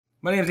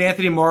My name is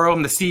Anthony Morrow.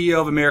 I'm the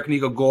CEO of American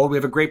Eagle Gold. We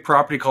have a great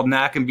property called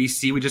Knack in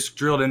BC. We just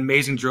drilled an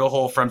amazing drill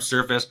hole from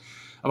surface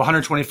of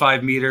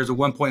 125 meters, a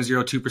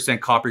 1.02%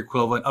 copper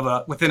equivalent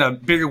within a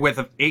bigger width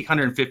of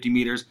 850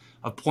 meters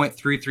of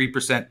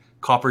 0.33%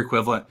 copper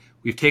equivalent.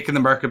 We've taken the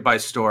market by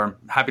storm.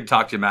 Happy to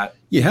talk to you, Matt.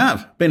 You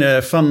have. Been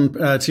a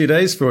fun 2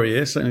 days for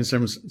you, certainly in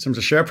terms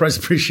of share price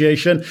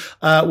appreciation.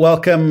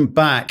 Welcome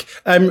back.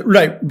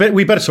 Right, but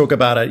we better talk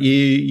about it.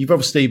 You've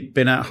obviously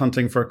been out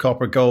hunting for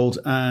copper, gold,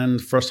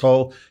 and first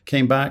hole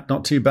came back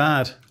not too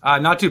bad.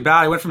 Not too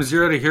bad. I went from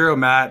zero to hero,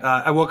 Matt.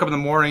 I woke up in the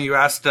morning. You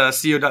asked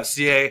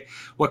CEO.ca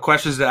what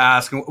questions to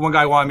ask. And one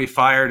guy wanted me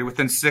fired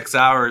within 6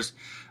 hours.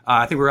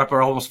 I think we're up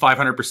almost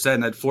 500%.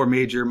 And had 4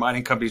 major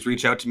mining companies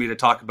reach out to me to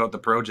talk about the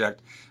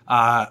project.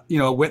 A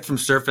width from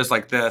surface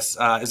like this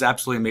is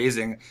absolutely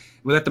amazing.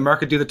 We let the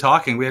market do the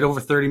talking. We had over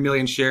 30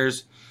 million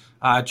shares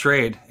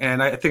trade.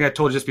 And I think I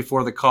told you just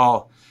before the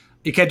call,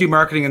 you can't do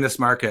marketing in this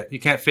market. You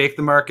can't fake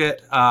the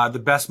market.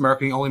 The best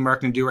marketing, only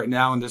marketing to do right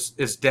now in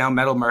this down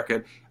metal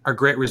market are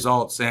great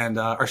results. And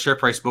our share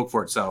price spoke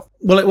for itself.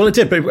 Well, it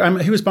did. But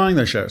who was buying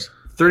those shares?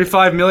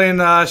 35 million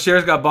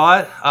shares got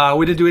bought.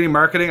 We didn't do any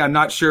marketing. I'm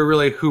not sure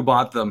really who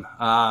bought them,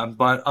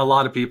 but a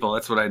lot of people.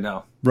 That's what I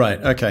know.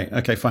 Right.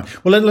 Okay, fine.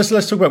 Well, let's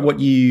talk about what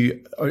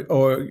you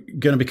are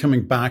going to be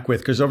coming back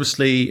with, because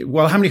obviously,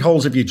 how many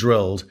holes have you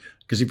drilled?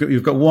 Because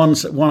you've got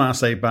one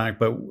assay back,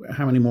 but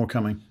how many more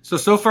coming?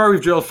 So far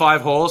we've drilled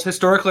 5 holes.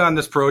 Historically on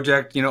this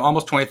project,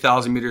 almost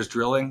 20,000 meters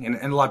drilling, and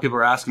a lot of people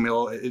are asking me,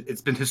 well,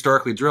 it's been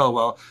historically drilled.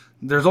 Well,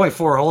 there's only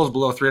 4 holes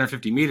below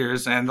 350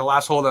 meters, and the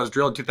last hole that was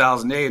drilled in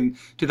 2008 and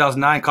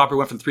 2009, copper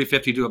went from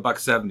 350 to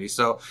 $1.70.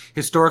 So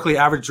historically,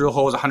 average drill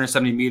hole is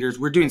 170 meters.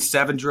 We're doing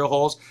 7 drill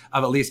holes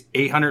of at least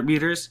 800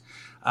 meters.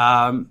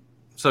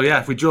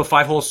 If we drill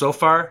 5 holes so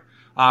far,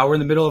 we're in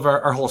the middle of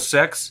our hole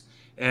 6.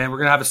 And we're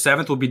going to have a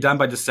 7th. We'll be done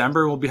by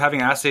December. We'll be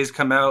having assays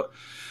come out,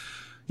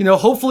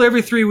 hopefully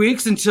every 3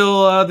 weeks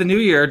until the new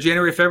year,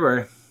 January,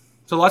 February.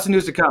 So lots of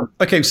news to come.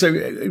 Okay, so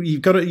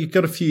you've got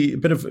a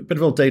bit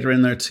of old data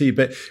in there too.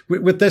 But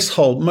with this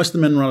hole, most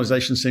of the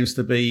mineralization seems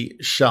to be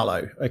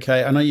shallow.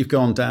 Okay, I know you've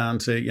gone down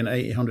to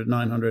 800,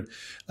 900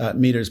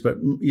 meters, but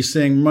you're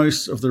seeing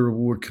most of the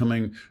reward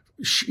coming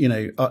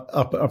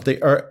up the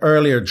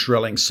earlier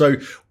drilling. So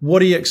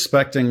what are you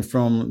expecting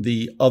from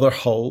the other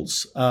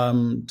holes?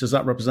 Does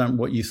that represent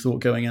what you thought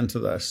going into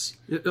this?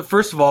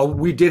 First of all,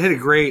 we did hit a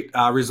great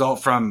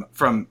result from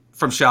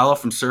shallow,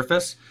 from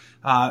surface.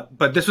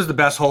 But this was the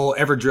best hole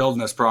ever drilled in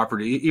this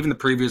property. Even the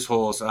previous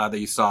holes that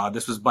you saw,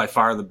 this was by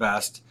far the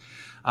best.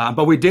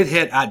 But we did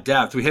hit at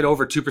depth. We hit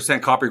over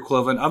 2% copper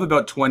equivalent of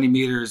about 20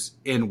 meters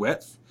in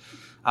width.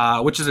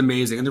 Which is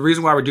amazing. And the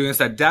reason why we're doing this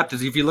at depth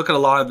is if you look at a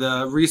lot of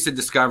the recent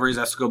discoveries,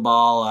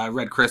 Escobal,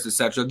 Red Chris,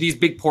 etc., these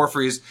big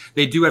porphyries,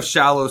 they do have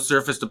shallow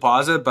surface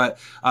deposit, but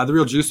the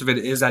real juice of it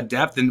is at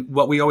depth. And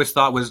what we always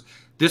thought was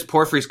this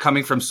porphyry is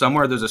coming from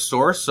somewhere. There's a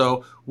source.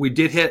 So we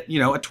did hit, a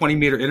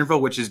 20-meter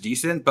interval, which is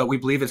decent, but we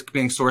believe it's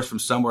being sourced from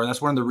somewhere. And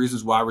that's one of the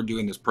reasons why we're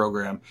doing this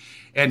program.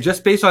 And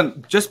just based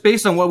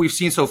on what we've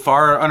seen so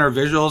far on our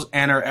visuals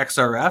and our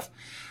XRF,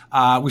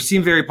 we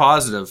seem very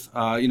positive.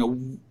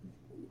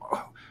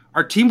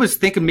 Our team was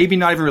thinking maybe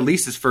not even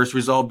release this first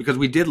result because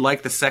we did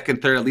like the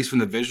second, third, at least from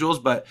the visuals.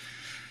 But,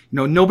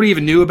 nobody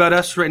even knew about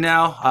us right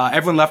now.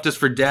 Everyone left us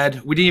for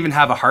dead. We didn't even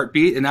have a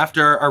heartbeat. And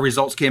after our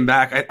results came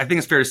back, I think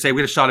it's fair to say we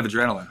had a shot of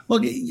adrenaline.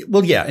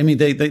 Well, yeah. I mean,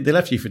 they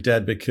left you for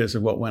dead because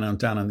of what went on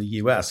down in the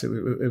US. It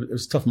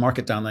was a tough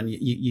market down then.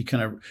 You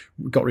kind of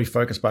got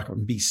refocused back up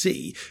in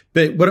BC.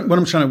 But what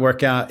I'm trying to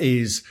work out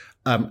is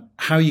how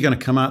are you going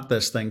to come at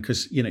this thing?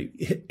 Because,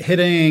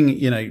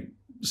 hitting,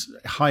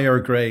 higher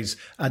grades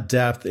at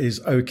depth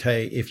is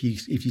okay if you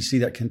see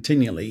that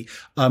continually.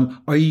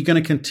 Are you going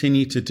to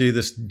continue to do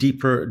this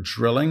deeper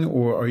drilling,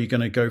 or are you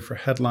going to go for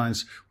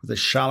headlines with the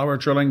shallower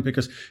drilling?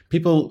 Because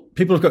people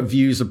have got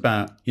views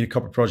about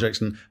copper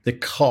projects and the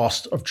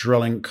cost of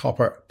drilling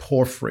copper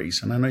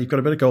porphyries, and I know you've got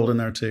a bit of gold in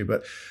there too,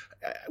 but.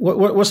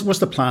 What's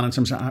the plan in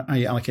terms of how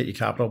you allocate your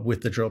capital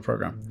with the drill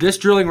program? This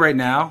drilling right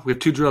now, we have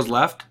 2 drills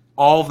left.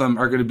 All of them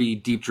are going to be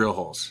deep drill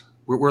holes.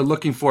 We're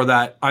looking for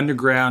that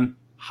underground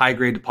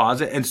high-grade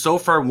deposit. And so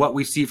far, what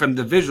we see from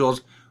the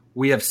visuals,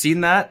 we have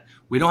seen that.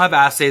 We don't have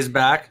assays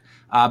back,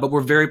 but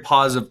we're very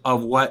positive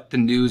of what the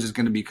news is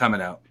going to be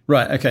coming out.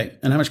 Right, okay.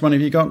 And how much money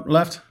have you got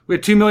left? We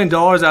had $2 million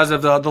as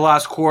of the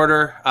last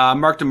quarter.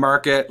 Mark to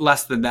market,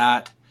 less than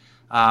that.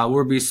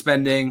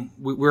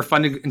 We're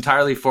funding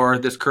entirely for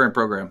this current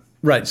program.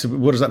 Right. So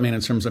what does that mean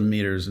in terms of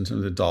meters, in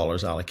terms of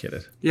dollars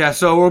allocated? Yeah.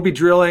 So we'll be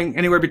drilling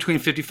anywhere between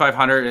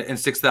 5,500 and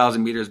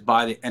 6,000 meters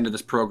by the end of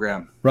this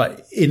program. Right.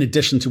 In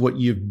addition to what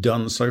you've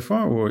done so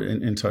far, or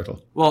in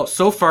total? Well,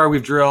 so far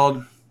we've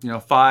drilled,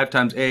 5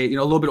 times 8,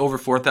 a little bit over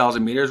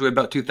 4,000 meters. We have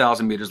about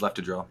 2,000 meters left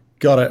to drill.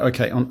 Got it.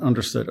 Okay.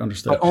 Understood.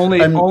 But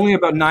only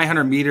about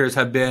 900 meters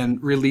have been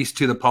released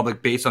to the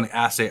public based on the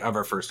assay of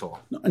our first hole.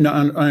 No,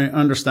 I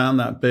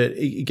understand that. But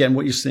again,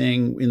 what you're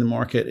seeing in the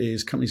market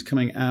is companies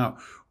coming out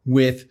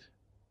with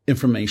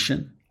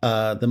information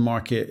the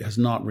market has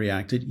not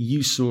reacted.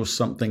 You saw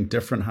something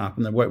different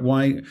happen there.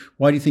 Why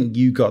do you think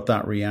you got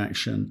that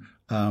reaction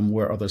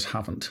where others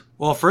haven't?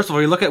 Well, first of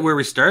all, you look at where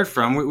we started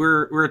from.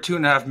 We're a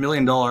 $2.5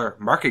 million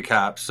market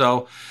cap.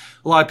 So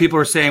a lot of people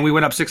are saying we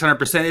went up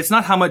 600%. It's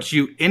not how much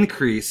you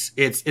increase.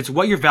 It's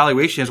what your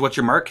valuation is, what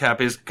your market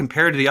cap is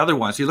compared to the other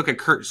ones. So you look at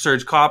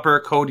Surge Copper,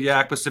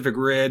 Kodiak, Pacific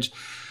Ridge,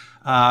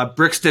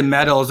 Brixton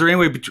Metals. They're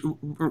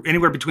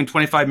anywhere between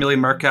 25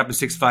 million market cap and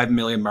 65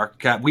 million market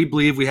cap. We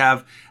believe we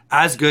have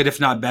as good, if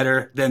not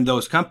better, than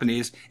those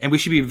companies, and we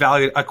should be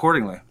valued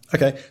accordingly.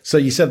 Okay, so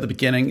you said at the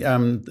beginning,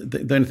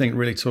 the only thing that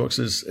really talks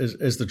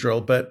is the drill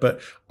bit,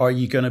 but are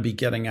you going to be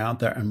getting out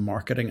there and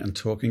marketing and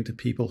talking to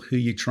people? Who are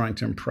you trying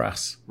to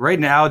impress? Right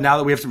now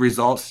that we have some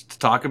results to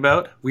talk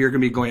about, we are going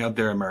to be going out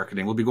there and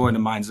marketing. We'll be going to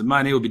Mines of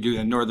Money. We'll be doing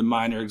a Northern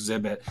Miner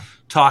exhibit,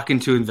 talking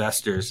to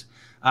investors.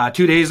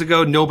 2 days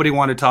ago, nobody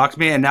wanted to talk to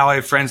me, and now I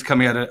have friends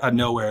coming out of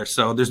nowhere.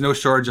 So there's no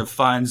shortage of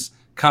funds,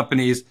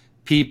 companies,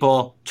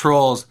 people,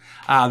 trolls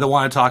that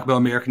want to talk about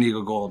American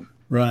Eagle Gold.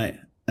 Right.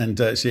 And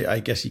so I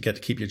guess you get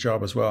to keep your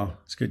job as well.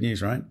 It's good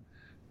news, right?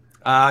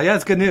 Yeah,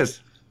 it's good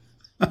news.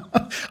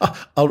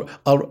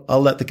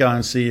 I'll let the guy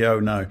on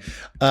CEO know.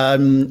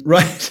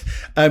 Right.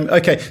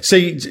 Okay.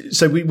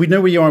 So we know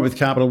where you are with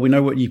capital. We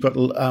know what you've got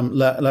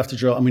left to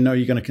drill, and we know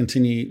you're going to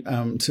continue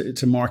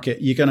to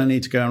market. You're going to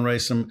need to go and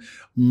raise some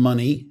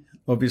money.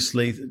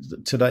 Obviously,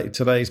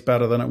 today's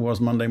better than it was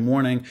Monday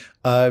morning.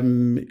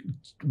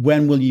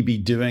 When will you be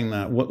doing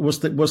that? What's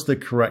the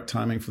correct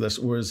timing for this,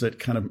 or is it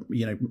kind of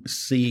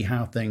see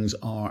how things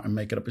are and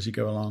make it up as you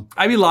go along?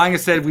 I'd be lying if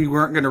I said we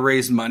weren't going to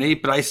raise money,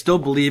 but I still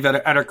believe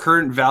at our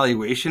current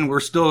valuation, we're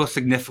still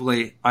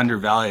significantly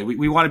undervalued.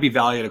 We want to be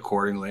valued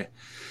accordingly.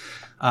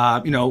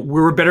 We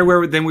were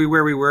better than we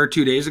were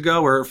 2 days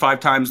ago. We're 5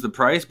 times the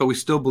price, but we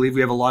still believe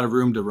we have a lot of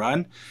room to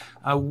run.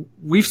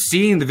 We've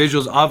seen the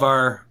visuals of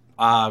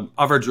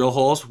our drill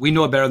holes. We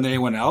know it better than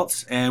anyone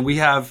else, and we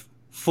have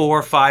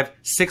 4, 5,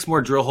 6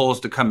 more drill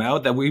holes to come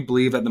out that we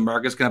believe that the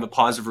market's going to have a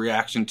positive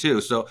reaction to.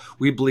 So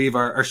we believe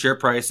our share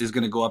price is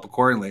going to go up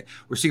accordingly.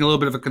 We're seeing a little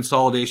bit of a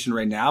consolidation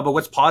right now, but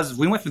what's positive,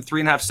 we went from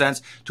 3.5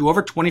 cents to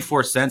over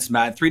 24 cents,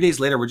 Matt. 3 days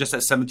later, we're just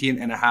at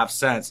 17.5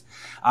 cents,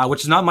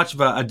 which is not much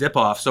of a dip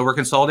off. So we're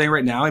consolidating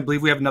right now. I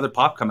believe we have another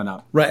pop coming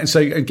up. Right. And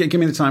so give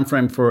me the time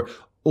frame for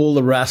all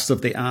the rest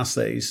of the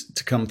assays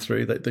to come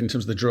through that in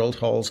terms of the drilled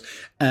holes,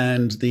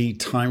 and the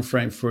time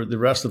frame for the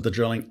rest of the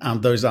drilling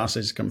and those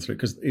assays to come through,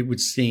 because it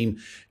would seem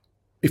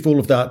if all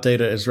of that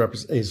data is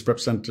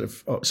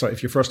representative,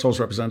 if your first hole is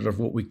representative of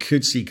what we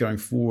could see going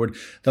forward,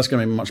 that's going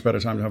to be a much better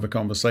time to have a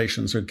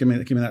conversation. So give me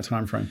that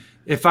time frame.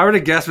 If I were to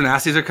guess when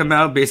assays are coming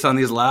out based on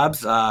these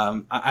labs,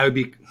 I'd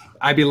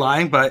be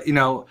lying. But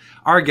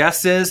our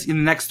guess is in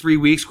the next 3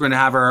 weeks we're going to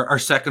have our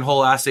second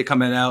hole assay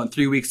coming out, and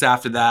 3 weeks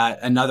after that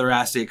another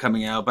assay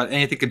coming out. But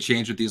anything could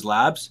change with these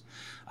labs.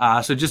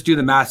 So just do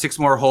the math, 6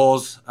 more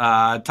holes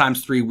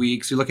times 3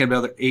 weeks. You're looking at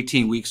about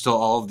 18 weeks till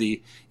all of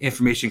the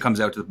information comes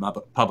out to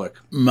the public.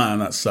 Man,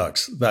 that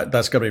sucks.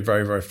 That's got to be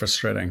very, very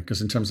frustrating,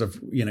 because in terms of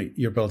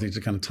your ability to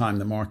kind of time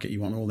the market,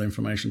 you want all the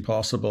information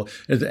possible.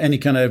 Is there any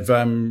kind of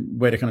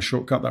way to kind of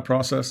shortcut that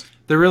process?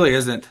 There really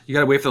isn't. You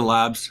got to wait for the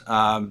labs,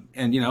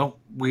 and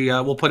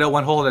we'll put out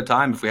 1 hole at a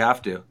time if we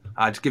have to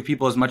give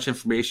people as much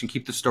information,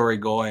 keep the story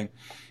going.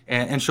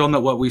 And show them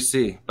that what we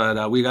see.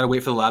 But we got to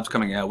wait for the labs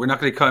coming out. We're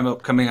not going to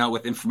coming out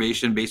with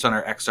information based on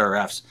our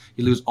XRFs.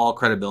 You lose all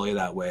credibility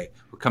that way.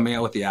 We're coming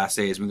out with the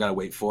assays. We got to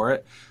wait for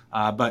it.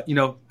 But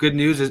good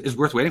news is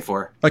worth waiting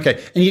for.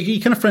 Okay, and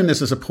you kind of frame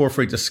this as a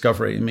porphyry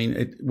discovery. I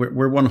mean,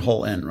 we're 1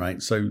 hole in,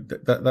 right? So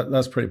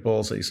that's pretty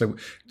ballsy. So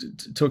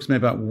talk to me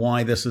about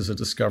why this is a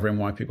discovery and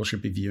why people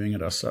should be viewing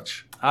it as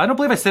such. I don't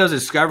believe I said it was a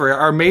discovery.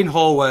 Our main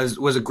hole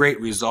was a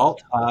great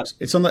result.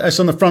 It's on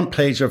the front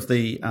page of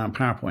the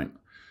PowerPoint.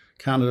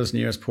 Canada's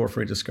nearest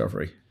porphyry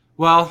discovery.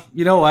 Well,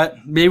 you know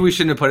what? Maybe we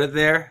shouldn't have put it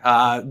there.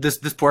 This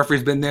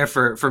porphyry's been there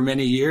for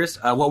many years.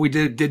 What we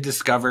did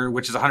discover,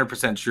 which is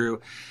 100%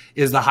 true,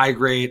 is the high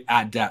grade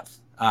at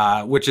depth,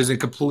 which is a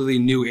completely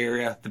new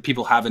area that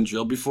people haven't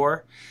drilled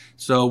before.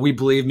 So we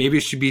believe maybe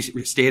it should be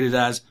stated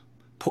as,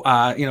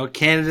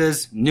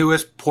 Canada's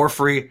newest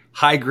porphyry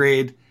high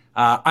grade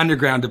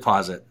underground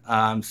deposit.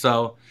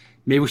 So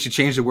maybe we should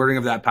change the wording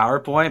of that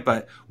PowerPoint,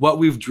 but what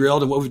we've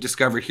drilled and what we've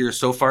discovered here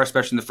so far,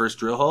 especially in the first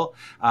drill hole,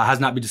 has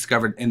not been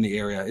discovered in the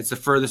area. It's the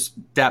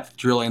furthest depth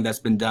drilling that's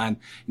been done,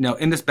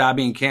 in this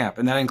Babine camp,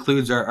 and that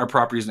includes our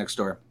properties next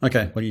door.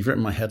 Okay, well, you've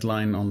written my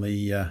headline on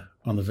the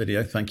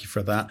video. Thank you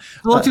for that.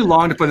 It's a little too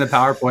long to put in the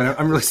PowerPoint.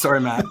 I'm really sorry,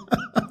 Matt.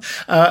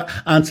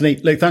 Anthony,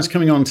 look, thanks for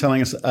coming on and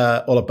telling us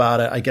all about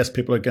it. I guess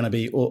people are going to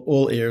be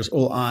all ears,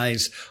 all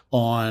eyes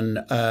on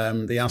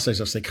the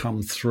assays as they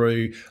come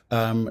through.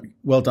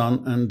 Well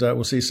done, and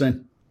we'll see you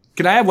soon.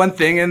 Can I add one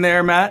thing in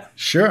there, Matt?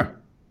 Sure.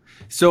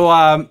 So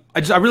I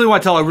really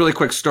want to tell a really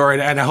quick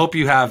story, and I hope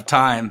you have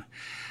time.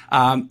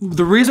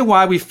 The reason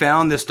why we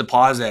found this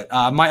deposit,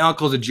 my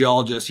uncle's a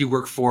geologist. He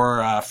worked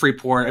for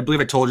Freeport. I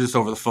believe I told you this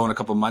over the phone a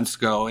couple of months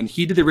ago, and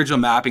he did the original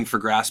mapping for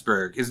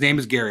Grasberg. His name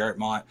is Gary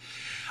Artmont.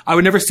 I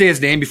would never say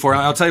his name before.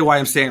 I'll tell you why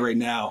I'm saying it right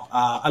now.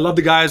 I love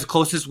the guy. I was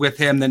closest with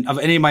him than of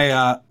any of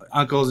my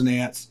uncles and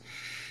aunts.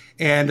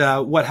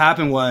 And what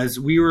happened was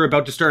we were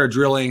about to start our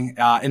drilling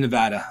in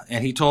Nevada.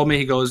 And he told me,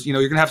 he goes, you're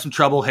going to have some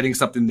trouble hitting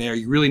something there.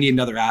 You really need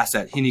another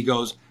asset. And he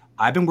goes,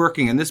 I've been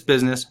working in this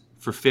business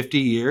for 50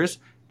 years.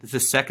 This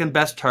is the second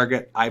best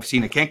target I've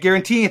seen. I can't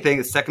guarantee anything.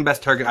 It's the second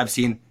best target I've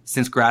seen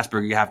since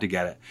Grasberg. You have to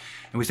get it.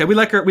 And we said, we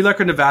like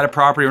our Nevada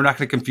property. We're not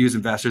going to confuse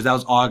investors. That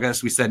was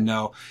August. We said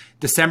no.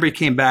 December, he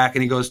came back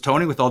and he goes,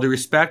 Tony, with all due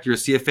respect, you're a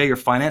CFA, you're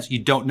finance. You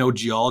don't know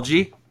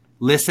geology.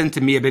 Listen to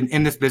me. I've been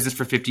in this business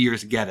for 50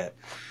 years. Get it.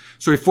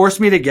 So he forced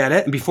me to get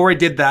it. And before I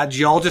did that,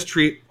 geologists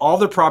treat all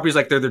their properties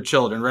like they're their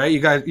children, right? You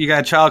got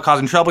a child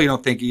causing trouble, you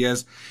don't think he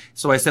is.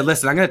 So I said,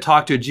 listen, I'm going to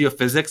talk to a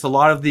geophysics. A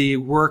lot of the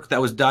work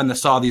that was done that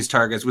saw these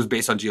targets was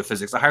based on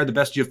geophysics. I hired the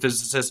best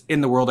geophysicist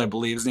in the world, I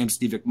believe. His name's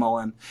Steve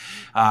McMullen.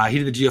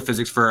 He did the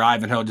geophysics for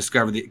Ivanhoe,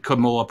 discovered the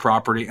Kamoa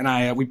property.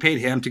 And we paid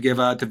him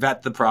to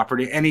vet the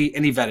property, and he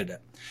vetted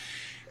it.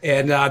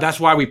 And that's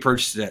why we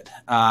purchased it.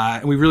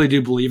 And we really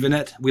do believe in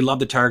it. We love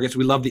the targets.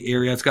 We love the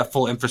area. It's got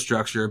full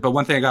infrastructure. But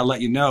one thing I got to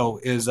let you know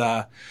is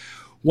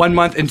 1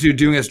 month into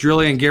doing this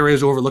drilling, Gary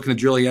was overlooking the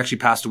drilling. He actually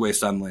passed away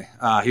suddenly.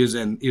 He was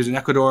in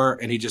Ecuador,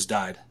 and he just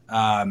died.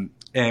 And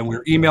we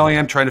were emailing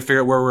him, trying to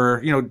figure out where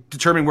we're,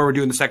 determining where we're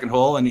doing the second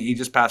hole, and he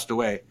just passed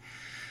away.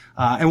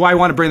 And why I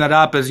want to bring that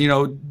up is,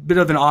 a bit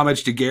of an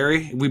homage to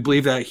Gary. We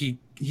believe that he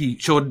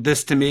showed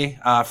this to me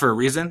for a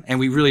reason, and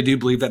we really do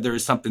believe that there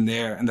is something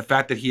there. And the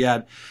fact that he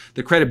had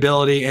the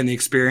credibility and the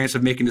experience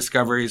of making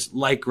discoveries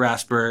like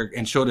Grasberg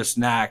and showed us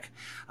SNAC,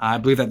 I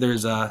believe that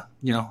there's a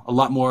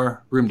lot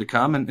more room to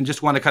come. And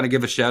just want to kind of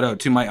give a shout out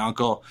to my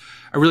uncle,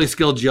 a really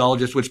skilled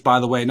geologist, which, by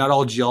the way, not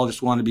all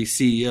geologists want to be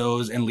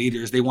CEOs and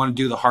leaders. They want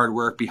to do the hard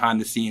work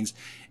behind the scenes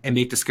and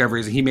make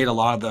discoveries. And he made a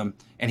lot of them,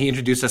 and he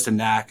introduced us to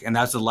NAC, and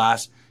that's the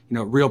last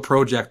real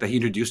project that he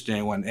introduced to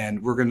anyone.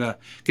 And we're going to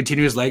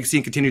continue his legacy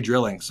and continue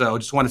drilling. So I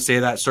just want to say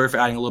that. Sorry for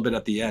adding a little bit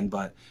at the end,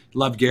 but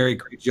love Gary,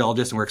 great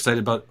geologist, and we're excited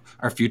about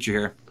our future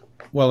here.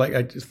 Well,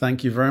 I just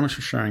thank you very much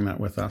for sharing that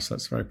with us.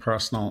 That's very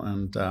personal,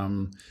 and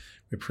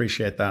we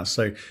appreciate that.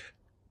 So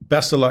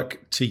best of luck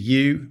to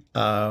you.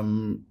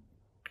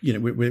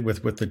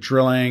 With the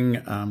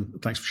drilling.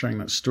 Thanks for sharing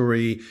that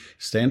story.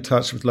 Stay in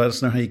touch let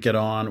us know how you get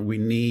on. We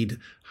need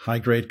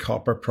high-grade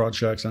copper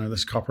projects. I know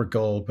there's copper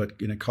gold, but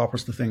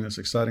copper's the thing that's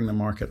exciting the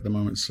market at the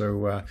moment.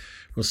 So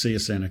we'll see you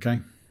soon, okay?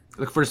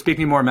 Look forward to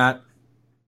speaking more, Matt.